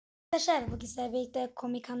Arkadaşlar bugün sizlerle birlikte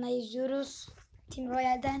komik anlar izliyoruz. Team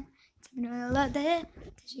Royale'de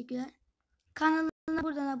teşekkürler. Kanalına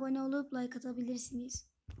buradan abone olup like atabilirsiniz.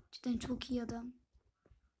 Cidden çok iyi adam.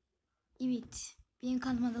 Evet. Benim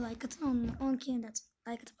kanalıma da like atın. Onunkine de atın.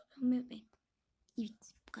 Like atıp abone unutmayın.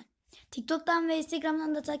 Evet. Bu kadar. TikTok'tan ve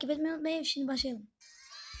Instagram'dan da takip etmeyi unutmayın. Şimdi başlayalım.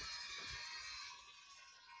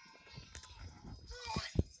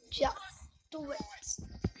 Just do it.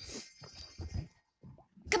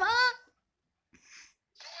 Come on.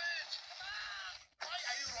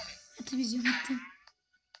 Televizyon bitti.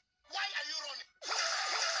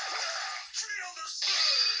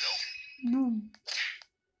 Boom.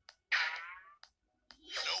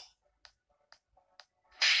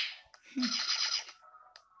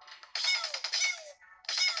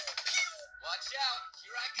 Watch out,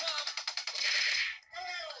 here I come.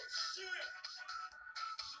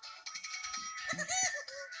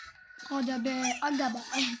 Hadi be, aga be.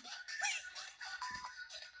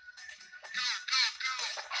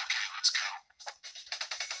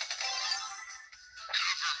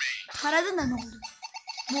 Taradın da ne oldu?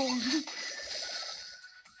 Ne oldu?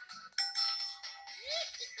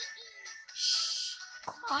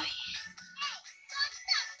 Ay.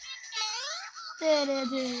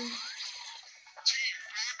 Derede.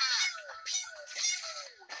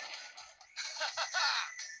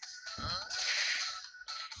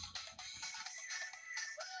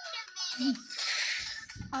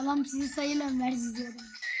 Allah'ım sizi sayıyla versiz diyorum.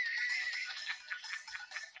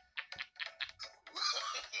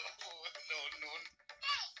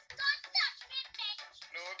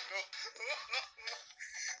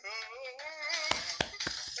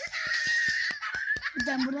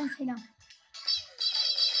 Ben buradan selam.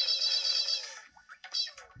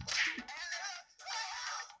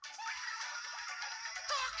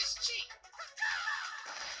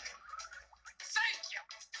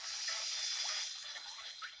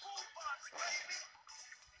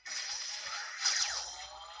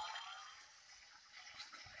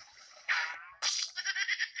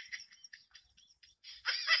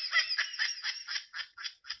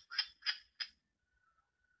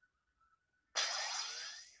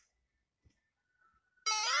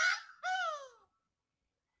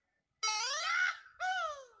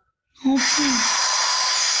 Ne yapayım?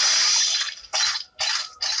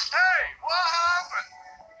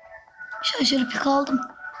 Şaşırıp kaldım.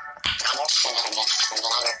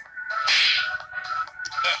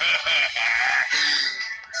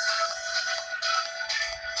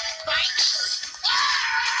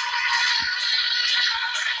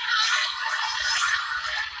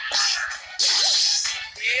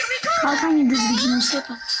 Kalkan yıldız gücü nasıl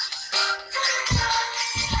yapar?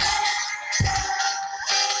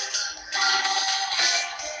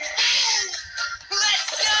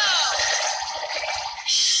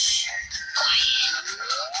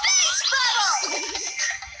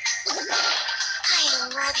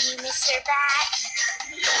 Mr. Bat.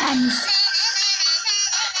 Kendisi.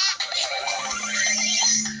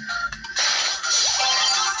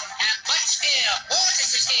 Have much fear.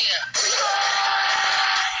 Mortis is here.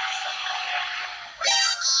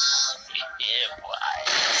 Yeah, boy.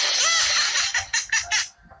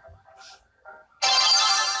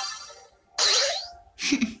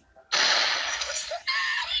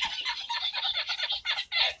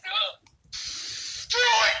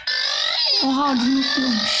 Oha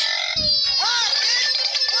unutmuyormuş.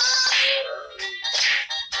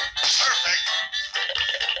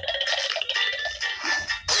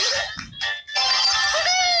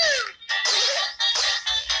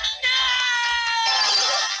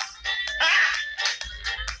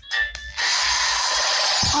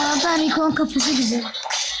 Arada Rico'nun kafası güzel.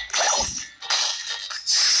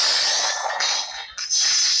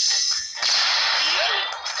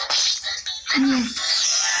 Niye?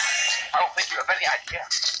 I don't think you have any idea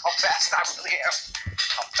how fast I really am.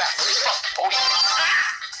 How fast as fuck. Oh, yeah.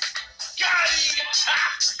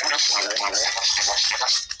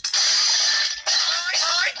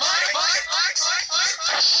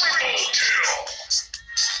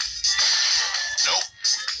 Nope.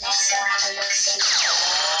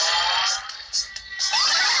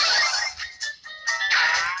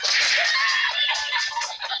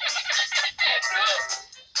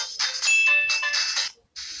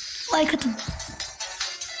 Like atın.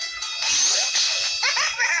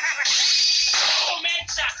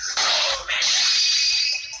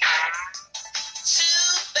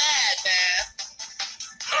 Too bad, man.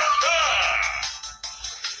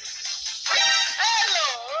 Hello.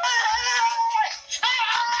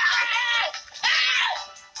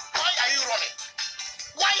 Why are you running?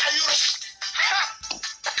 Why are you running?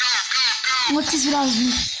 Mortis biraz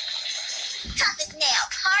büyük. Tough as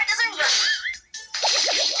nails, hard as a rock.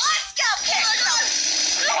 Let's go, Pixels!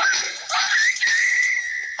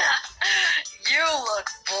 You look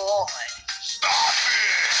bored. Stop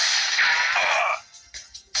it!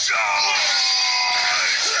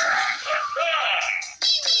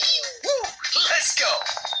 Let's go.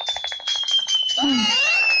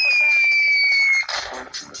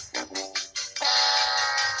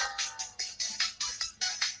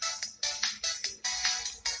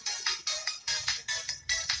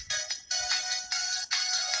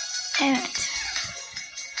 Evet.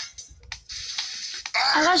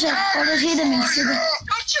 Arkadaşlar orada şey demek istedim.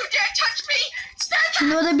 Don't you dare touch me! Stand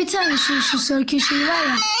Şimdi orada bir tane şu circle şeyi var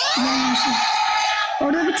ya. Yani şey.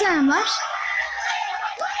 Orada bir tane var.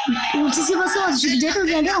 Ultisi basamadı çünkü Jackal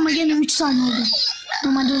geldi ama gene 3 tane oldu.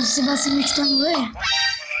 Normalde ultisi basınca 3 tane oluyor ya.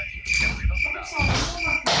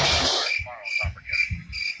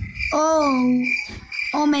 Oh.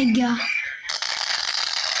 Omega.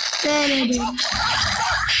 Böyle.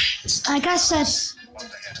 Arkadaşlar.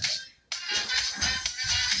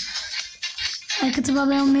 Aykut'u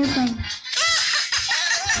abone olmayı unutmayın.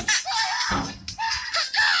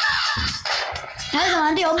 Her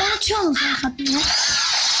zaman diyor onu unutuyorsunuz Aykut'u.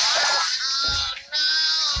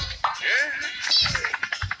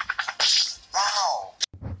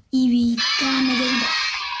 İyi devam edelim.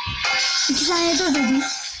 2 saniye dur dedim.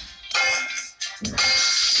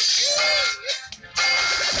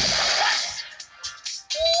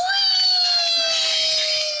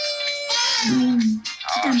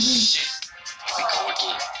 Oh shit.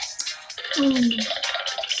 Here we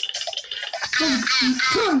go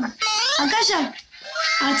again. Arkadaşlar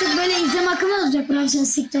artık böyle izleme akımlar olacak. Brawl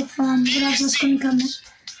TikTok falan. Brawl komik anlar.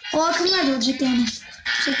 O akımlar da olacak yani.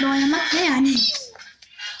 Bu şekilde oynamak ne yani?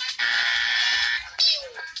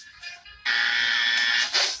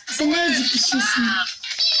 Sen ne ezik bir şeysin?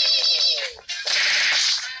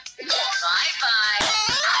 bye-bye.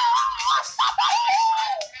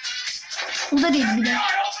 O da değil bir de.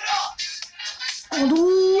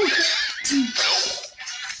 Oğlum.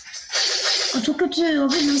 O çok kötü.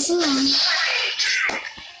 Abi nasıl lan?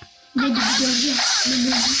 Ne bir gördü. Ne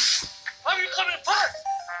gördü. Why you coming first?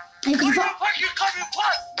 Ne kadar fa... Why you coming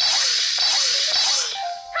first?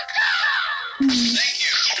 Thank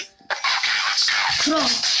you. Pro.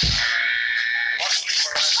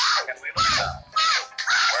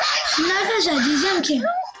 Şimdi arkadaşlar diyeceğim ki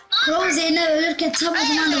Pro üzerine ölürken tam o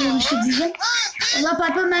zaman da olmuştu diyeceğim. Allah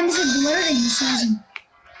part1 ben bize duvara değmesi lazım.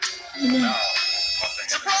 Öyle.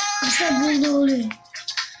 Mesela burada oluyor.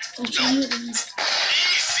 Oturuyorum mesela.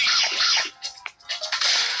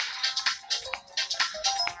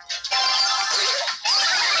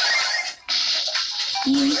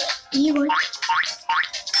 İyi, iyi gol.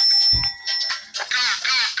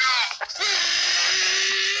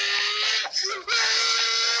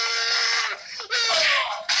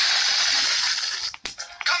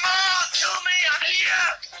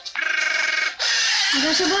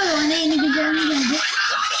 Arkadaşlar bu arada oyuna yeni güncelleme geldi.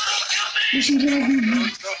 Düşünceler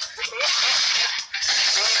bilmiyorum.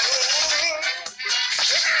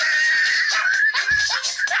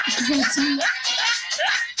 Güzel sen.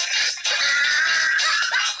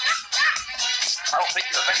 I don't think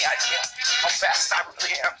you have any idea how fast I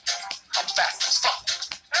really am. I'm fast as fuck.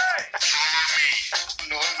 Hey!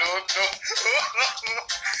 No, no, no.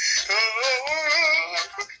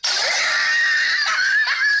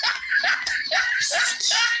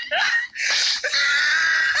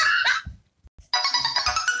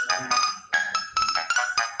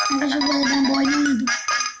 Arkadaşlar bu arada ben bu oyunu oynadım.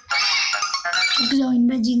 Çok güzel oyun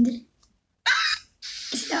bence indirin.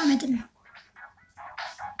 Biz devam edelim.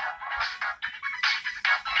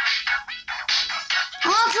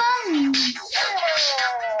 Aferin.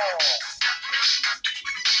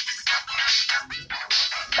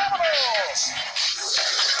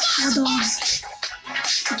 Adam.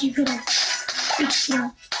 2 kilo. 3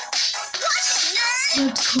 kilo.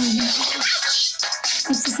 4 kilo.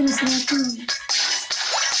 İşte sıra yapıyorum.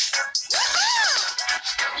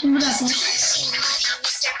 Şimdi burası. Çok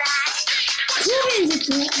benziyor. You made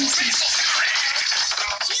a big mistake.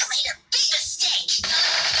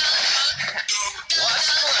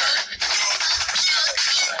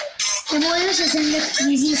 Bu oyunu sen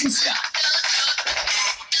de izliyorsun.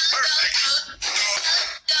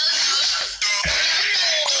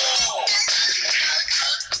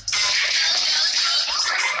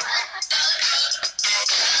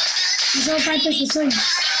 Güzel part1 sesi oyun.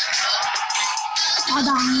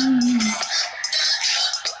 Adam.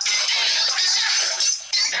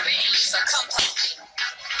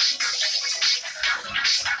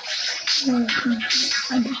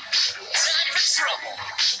 Hadi.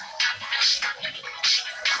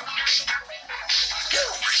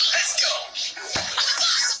 Let's go.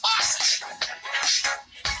 Awesome.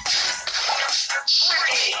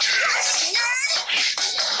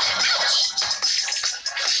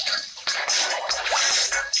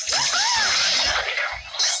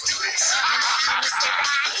 Let's do this.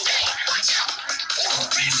 Watch out.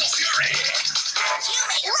 Raise of fury.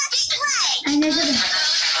 Ay ne dedim.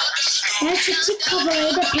 Ben şu tip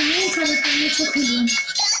kabarayı da penguin karakterine çok iyiyim.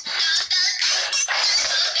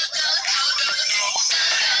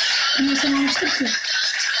 Ama sen almıştık ki.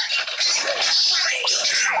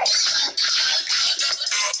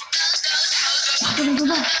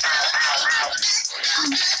 Baba.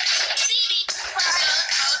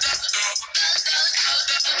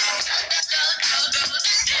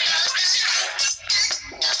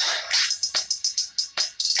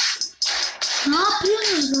 Ne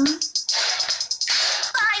yapıyorsunuz lan?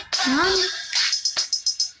 Lan.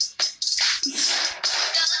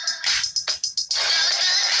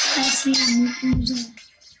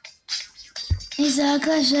 Neyse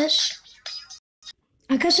arkadaşlar.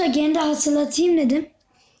 Arkadaşlar gene de hatırlatayım dedim.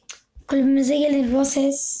 Kulübümüze gelin.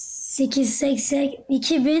 Roses 880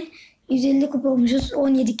 2150 kupa olmuşuz.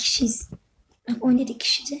 17 kişiyiz. Bak 17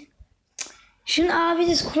 kişiydi. Şunun abi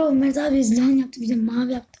de scroll Mert abi lan yaptı, bir de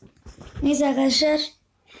mavi yaptı. Neyse arkadaşlar.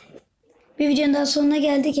 Bir videonun daha sonuna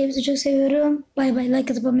geldik. Hepinizi çok seviyorum. Bay bay.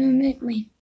 Like atıp abone olmayı unutmayın.